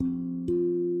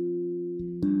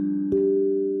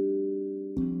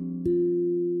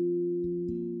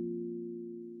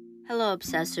Hello,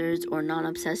 obsessors or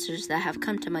non-obsessors that have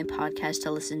come to my podcast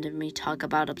to listen to me talk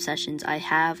about obsessions I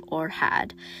have or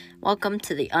had. Welcome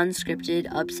to the Unscripted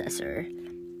Obsessor.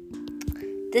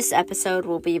 This episode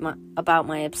will be about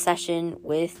my obsession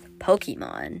with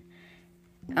Pokémon.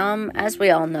 As we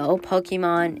all know,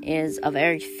 Pokémon is a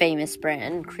very famous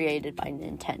brand created by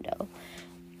Nintendo.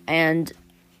 And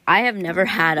I have never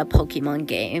had a Pokémon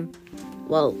game,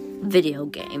 video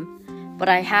game, but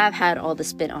I have had all the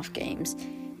spin-off games.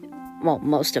 Well,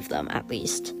 most of them, at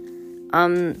least. I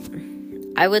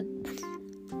would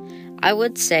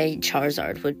say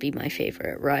Charizard would be my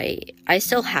favorite, right? I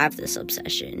still have this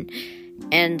obsession.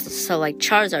 And so,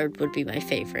 Charizard would be my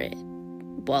favorite.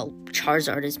 Well,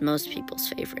 Charizard is most people's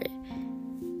favorite.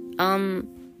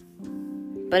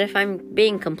 But if I'm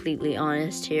being completely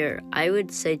honest here, I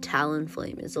would say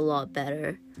Talonflame is a lot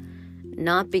better.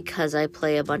 Not because I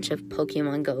play a bunch of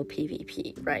Pokemon Go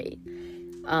PvP, right?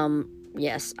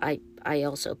 Yes, I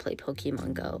also play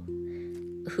Pokemon Go.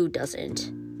 Who doesn't?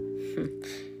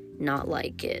 Not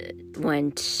like it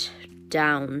went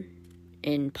down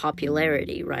in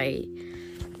popularity, right?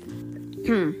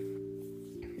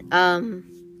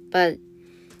 But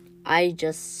I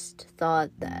just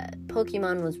thought that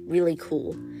Pokemon was really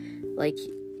cool.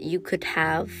 You could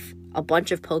have a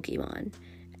bunch of Pokemon,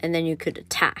 and then you could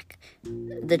attack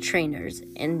the trainers,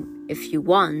 and if you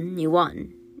won, you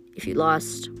won. If you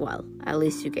lost, well, at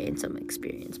least you gained some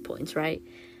experience points, right?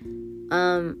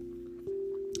 I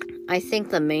think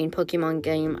the main Pokemon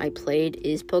game I played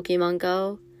is Pokemon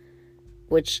Go,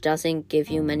 which doesn't give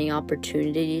you many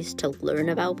opportunities to learn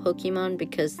about Pokemon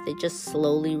because they just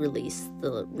slowly release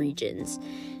the regions.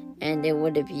 And it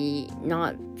would be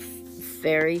not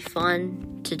very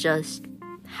fun to just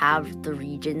have the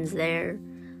regions there,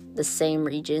 the same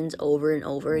regions over and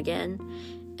over again.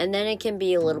 And then it can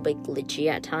be a little bit glitchy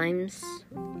at times,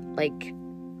 like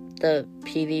the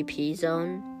PvP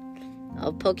zone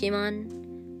of Pokemon.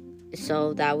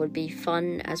 So that would be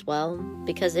fun as well.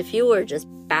 Because if you were just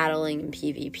battling in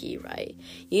PvP, right,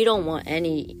 you don't want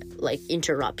any,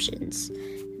 interruptions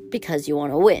because you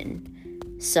want to win.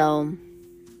 So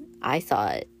I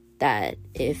thought that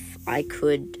if I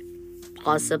could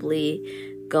possibly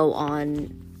go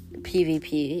on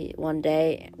PvP one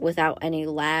day without any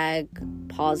lag,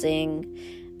 pausing,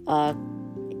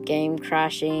 game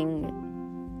crashing,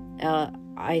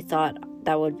 I thought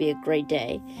that would be a great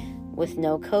day with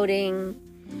no coding.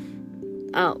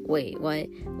 Oh, wait, what?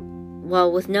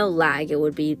 Well, with no lag, it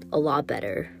would be a lot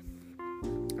better.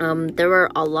 There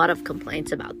were a lot of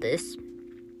complaints about this,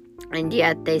 and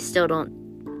yet they still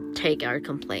don't take our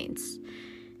complaints.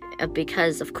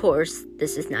 Because, of course,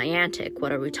 this is Niantic.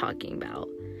 What are we talking about?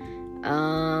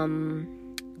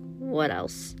 What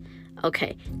else?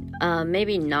 Okay,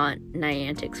 maybe not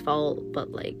Niantic's fault, but,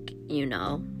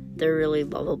 they're really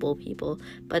lovable people.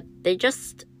 But they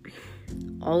just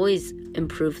always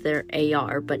improve their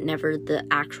AR, but never the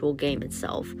actual game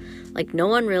itself. No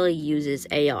one really uses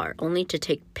AR, only to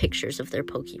take pictures of their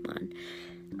Pokemon.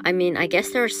 I mean, I guess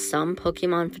there are some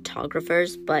Pokemon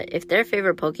photographers, but if their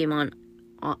favorite Pokemon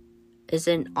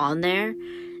isn't on there,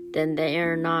 then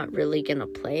they're not really gonna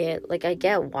play it. I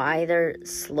get why they're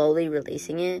slowly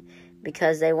releasing it,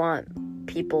 because they want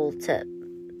people to,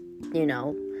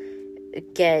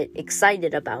 get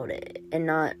excited about it and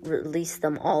not release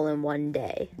them all in one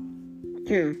day.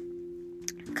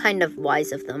 Kind of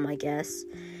wise of them, I guess.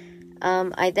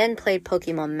 I then played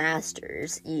Pokemon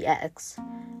Masters EX.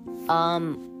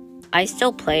 I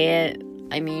still play it.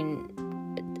 I mean,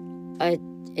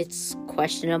 it's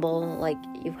questionable.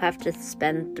 You have to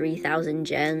spend 3,000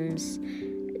 gems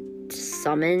to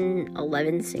summon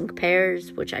 11 sync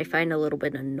pairs, which I find a little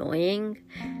bit annoying.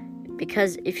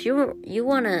 Because if you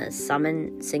want to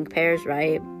summon sync pairs,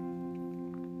 right,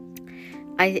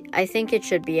 I think it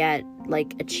should be at,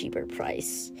 a cheaper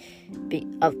price.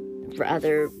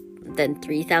 Rather than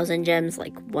 3,000 gems,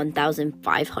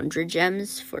 1,500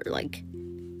 gems for,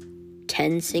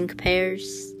 10 sync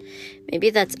pairs. Maybe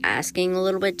that's asking a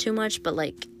little bit too much, but,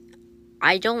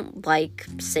 I don't like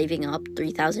saving up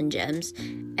 3,000 gems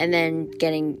and then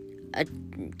getting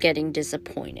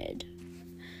disappointed.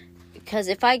 Because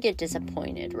if I get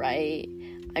disappointed, right,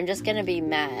 I'm just gonna be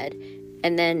mad.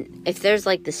 And then if there's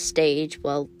the stage,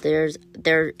 well, there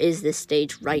is this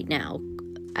stage right now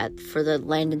for the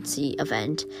Land and Sea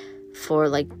event for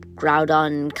Groudon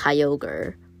and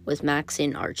Kyogre with Max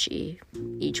and Archie,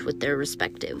 each with their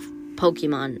respective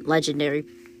Pokemon, legendary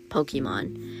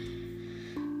Pokemon.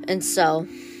 And so,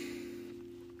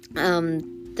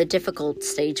 the difficult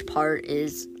stage part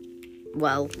is,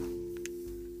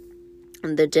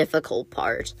 the difficult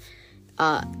part.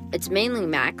 It's mainly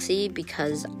Maxie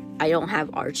because I don't have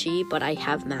Archie, but I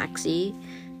have Maxie.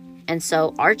 And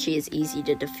so Archie is easy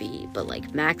to defeat, but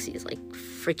like Maxie is like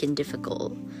freaking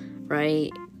difficult,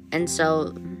 right? And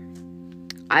so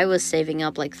I was saving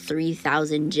up like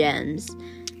 3,000 gems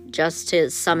just to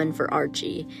summon for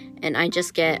Archie. And I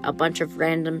just get a bunch of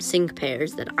random sync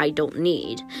pairs that I don't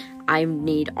need. I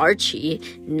need Archie,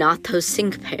 not those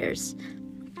sync pairs.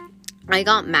 I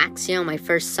got Maxie on my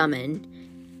first summon,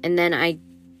 and then I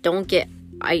don't get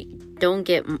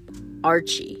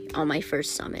Archie on my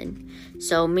first summon.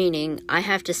 So meaning I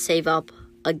have to save up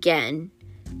again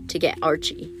to get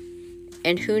Archie.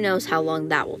 And who knows how long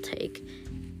that will take,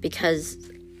 because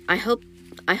I hope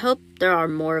there are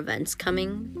more events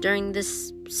coming during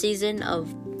this season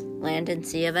of land and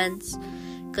sea events,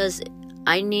 because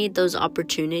I need those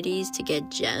opportunities to get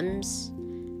gems,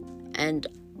 and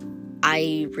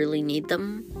I really need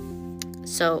them.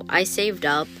 So I saved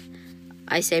up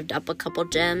a couple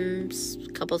gems,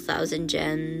 a couple thousand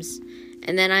gems,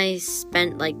 and then I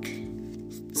spent like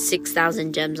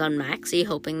 6,000 gems on Maxie,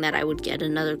 hoping that I would get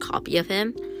another copy of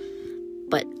him.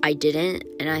 But I didn't,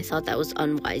 and I thought that was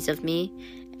unwise of me.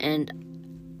 And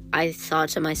I thought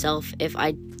to myself, if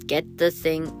I get the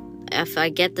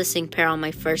sync pair on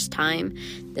my first time,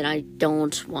 then I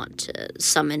don't want to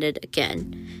summon it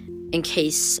again in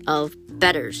case of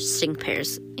better sync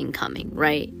pairs incoming,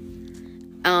 right?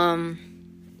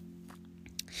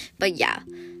 But yeah,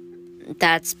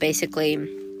 that's basically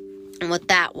what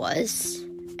that was.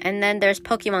 And then there's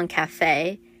Pokemon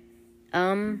Cafe.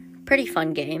 Pretty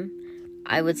fun game,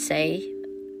 I would say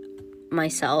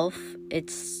myself.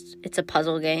 It's a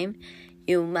puzzle game.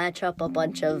 You match up a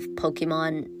bunch of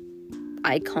Pokemon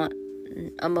icon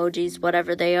emojis,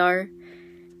 whatever they are.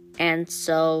 And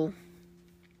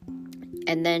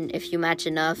then if you match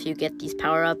enough, you get these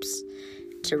power-ups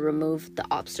to remove the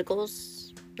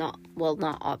obstacles. Not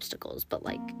obstacles, but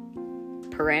like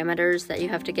parameters that you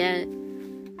have to get.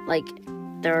 Like,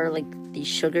 there are like these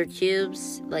sugar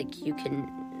cubes. Like, you can,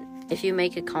 if you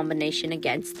make a combination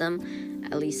against them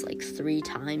at least like 3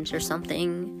 times or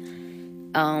something,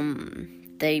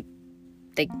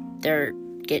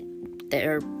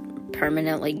 they're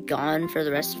permanently gone for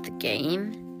the rest of the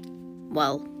game.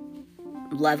 Well,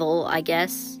 level, I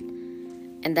guess.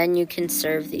 And then you can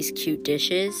serve these cute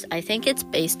dishes. I think it's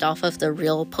based off of the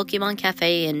real Pokemon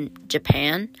Cafe in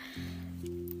Japan,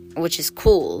 which is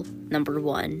cool, number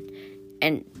 1.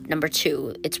 And number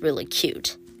 2, it's really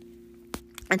cute.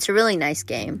 It's a really nice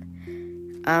game.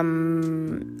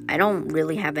 I don't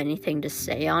really have anything to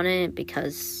say on it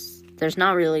because there's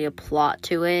not really a plot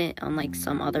to it, unlike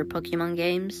some other Pokemon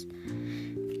games.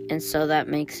 And so that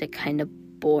makes it kind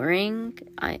of boring,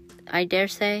 I dare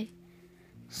say.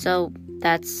 So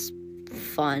that's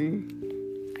fun,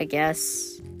 I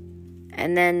guess.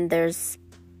 And then there's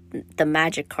the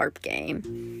Magikarp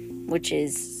game, which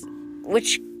is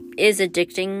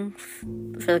addicting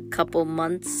for a couple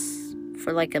months,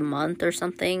 for like a month or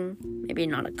something. Maybe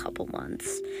not a couple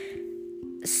months.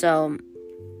 So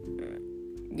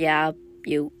yeah,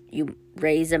 you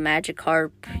raise a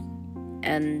Magikarp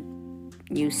and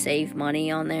you save money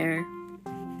on there.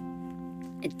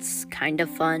 It's kind of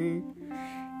fun.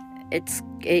 It's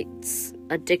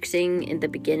addicting in the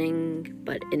beginning,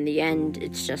 but in the end,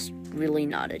 it's just really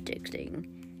not addicting.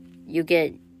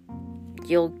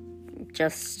 You'll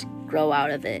just grow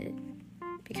out of it,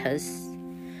 because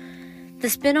the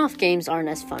spin-off games aren't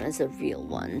as fun as the real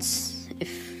ones,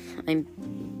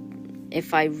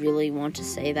 if I really want to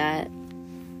say that.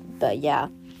 But yeah,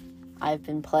 I've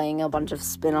been playing a bunch of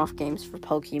spin-off games for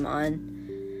Pokemon,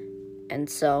 and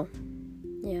so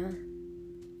yeah,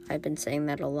 I've been saying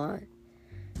that a lot.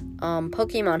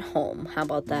 Pokemon Home, how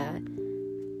about that?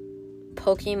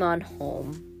 Pokemon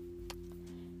Home,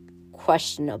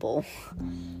 questionable.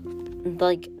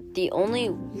 Like, the only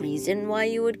reason why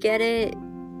you would get it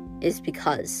is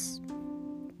because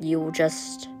you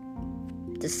just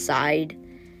decide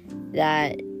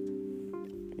that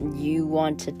you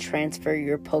want to transfer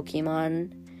your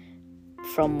Pokemon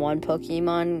from one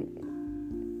Pokemon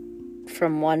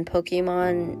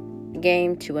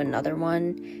game to another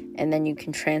one, and then you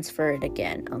can transfer it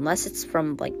again. Unless it's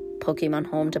from like Pokemon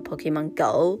Home to Pokemon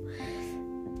Go,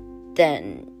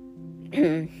 then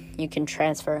you can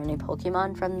transfer any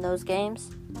Pokemon from those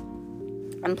games.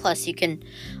 And plus you can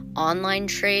online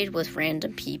trade with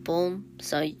random people,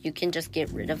 so you can just get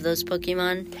rid of those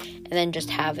Pokemon and then just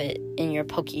have it in your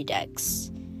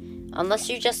Pokédex, unless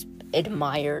you just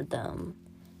admire them,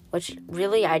 which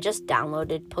really, I just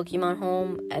downloaded Pokemon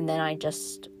Home and then I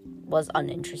just was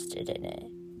uninterested in it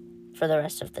for the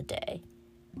rest of the day.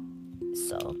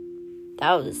 So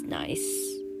that was nice.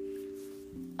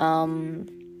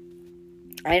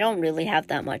 I don't really have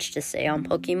that much to say on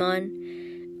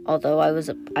Pokemon, although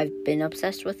I've been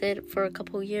obsessed with it for a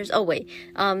couple years. Oh wait,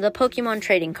 the Pokemon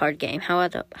trading card game. How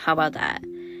about that?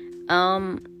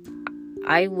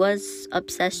 I was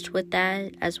obsessed with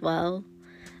that as well.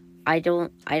 I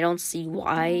don't see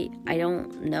why. I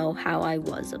don't know how I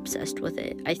was obsessed with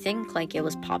it. I think like it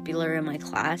was popular in my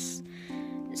class.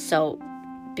 So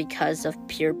because of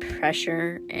peer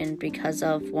pressure and because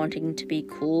of wanting to be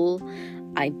cool,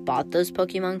 I bought those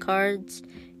Pokemon cards,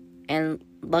 and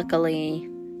luckily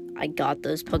I got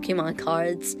those Pokemon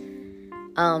cards.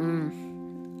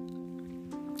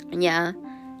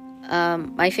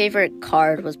 My favorite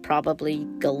card was probably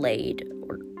Gallade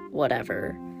or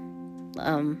whatever.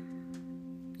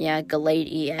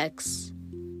 Gallade EX.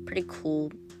 Pretty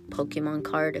cool Pokemon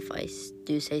card, if I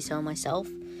do say so myself.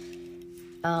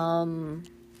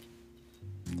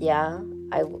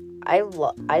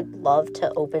 I'd love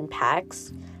to open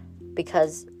packs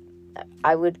because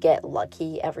I would get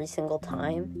lucky every single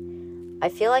time. I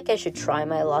feel like I should try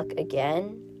my luck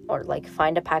again, or like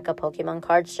find a pack of Pokemon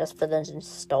cards just for the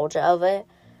nostalgia of it.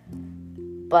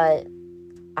 But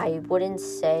I wouldn't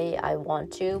say I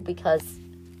want to, because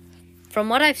from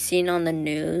what I've seen on the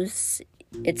news,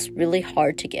 it's really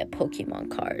hard to get Pokemon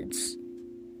cards.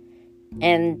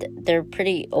 And they're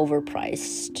pretty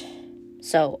overpriced.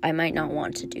 So I might not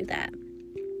want to do that.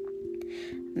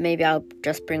 Maybe I'll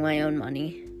just bring my own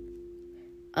money.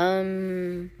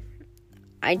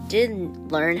 I did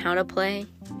learn how to play.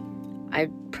 I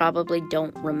probably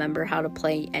don't remember how to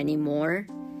play anymore.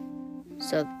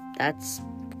 So that's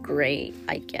great,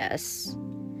 I guess.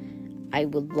 I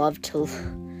would love to.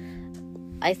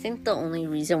 I think the only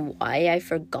reason why I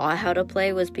forgot how to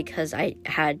play was because I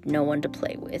had no one to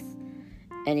play with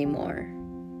anymore.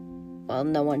 Well,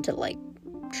 no one to like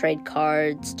trade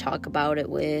cards, talk about it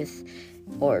with,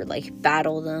 or like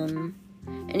battle them.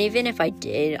 And even if I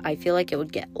did, I feel like it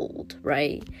would get old,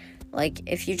 right? Like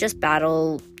if you just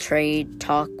battle, trade,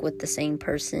 talk with the same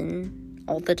person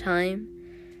all the time,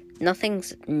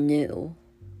 nothing's new,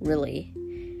 really.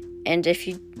 And if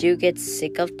you do get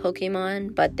sick of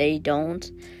Pokemon, but they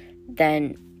don't,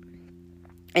 then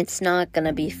it's not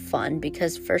gonna be fun,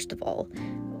 because first of all,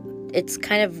 it's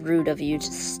kind of rude of you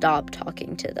to stop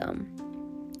talking to them.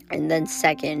 And then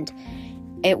second,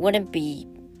 it wouldn't be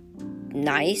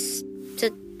nice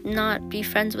to not be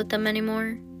friends with them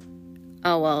anymore.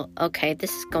 Oh, well, okay,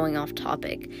 this is going off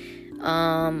topic.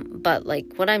 But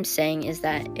like what I'm saying is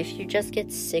that if you just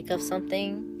get sick of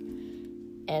something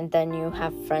and then you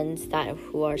have friends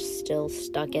who are still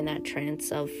stuck in that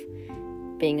trance of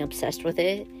being obsessed with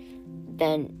it,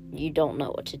 then you don't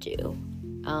know what to do.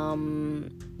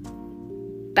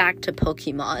 Back to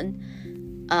Pokemon.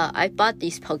 I bought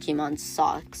these Pokemon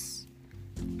socks.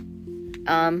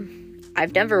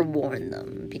 I've never worn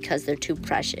them because they're too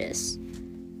precious.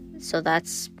 So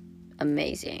that's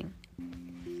amazing.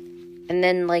 And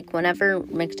then like whenever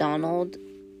McDonald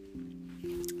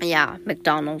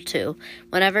too.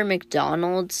 Whenever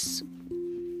McDonald's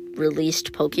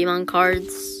released Pokemon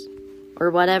cards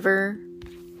or whatever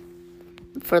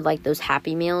for like those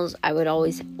Happy Meals, I would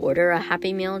always order a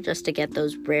Happy Meal just to get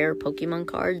those rare Pokemon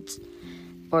cards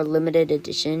or limited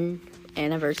edition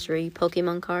anniversary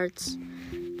Pokemon cards,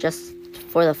 just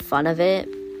for the fun of it.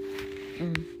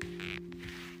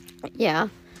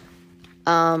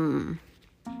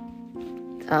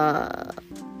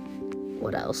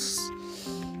 What else?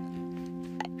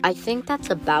 I think that's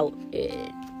about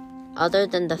it. Other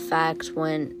than the fact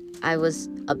when I was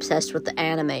obsessed with the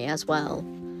anime as well.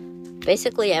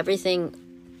 Basically everything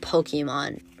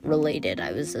Pokemon related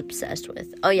I was obsessed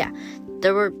with. Oh yeah,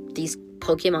 there were these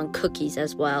Pokemon cookies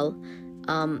as well.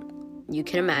 You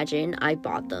can imagine, I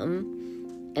bought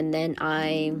them and then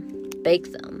I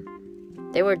baked them.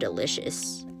 They were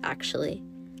delicious, actually.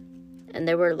 And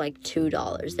they were like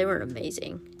 $2. They were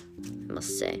amazing, I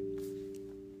must say.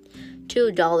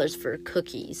 $2 for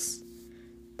cookies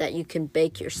that you can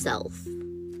bake yourself.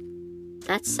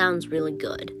 That sounds really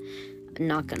good. I'm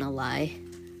not gonna lie.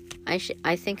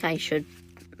 I think I should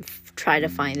try to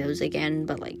find those again,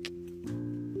 but like,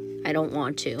 I don't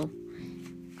want to.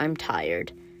 I'm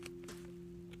tired.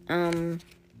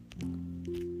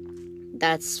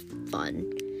 That's fun.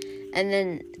 And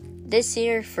then this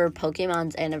year for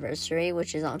Pokemon's anniversary,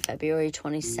 which is on February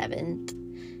 27th,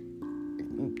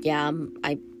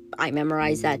 I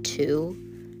memorized that too.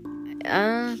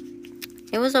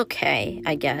 It was okay,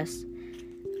 I guess.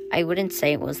 I wouldn't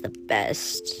say it was the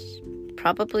best,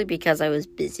 probably because I was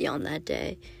busy on that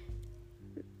day.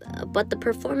 But the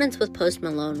performance with Post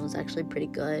Malone was actually pretty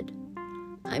good.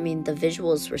 I mean, the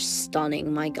visuals were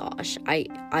stunning. My gosh, I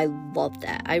loved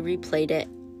that. I replayed it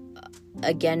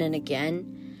again and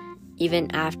again, even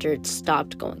after it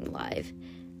stopped going live.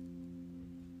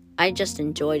 I just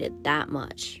enjoyed it that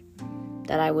much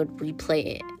that I would replay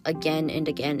it again and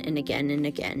again and again and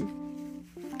again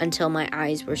until my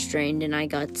eyes were strained and I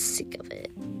got sick of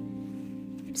it.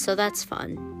 So that's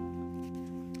fun.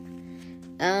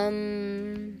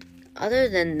 Other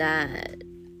than that,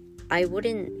 I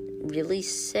wouldn't really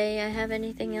say I have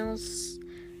anything else.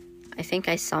 I think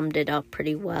I summed it up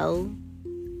pretty well.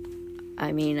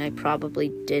 I mean, I probably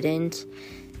didn't,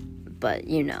 but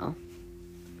you know,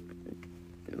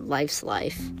 life's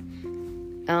life.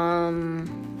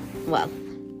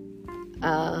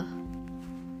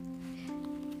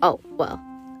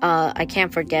 I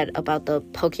can't forget about the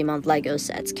Pokemon Lego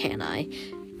sets, can I?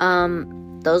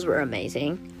 Those were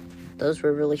amazing. Those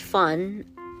were really fun.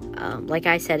 Like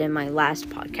I said in my last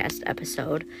podcast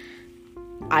episode,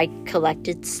 I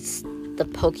collected the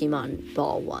Pokemon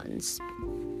ball ones.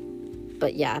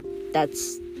 But yeah,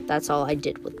 that's all I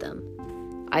did with them.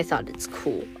 I thought it's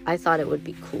cool. I thought it would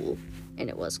be cool, and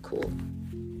it was cool.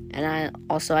 And I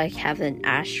have an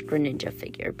Ash Greninja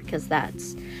figure because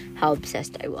that's how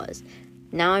obsessed I was.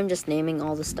 Now I'm just naming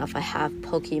all the stuff I have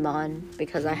Pokemon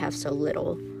because I have so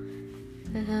little.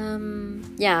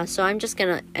 So I'm just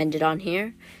gonna end it on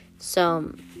here.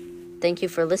 So thank you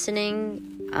for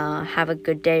listening. Have a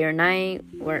good day or night,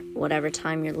 or whatever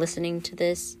time you're listening to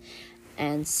this,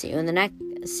 and see you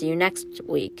next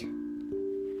week.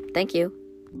 Thank you.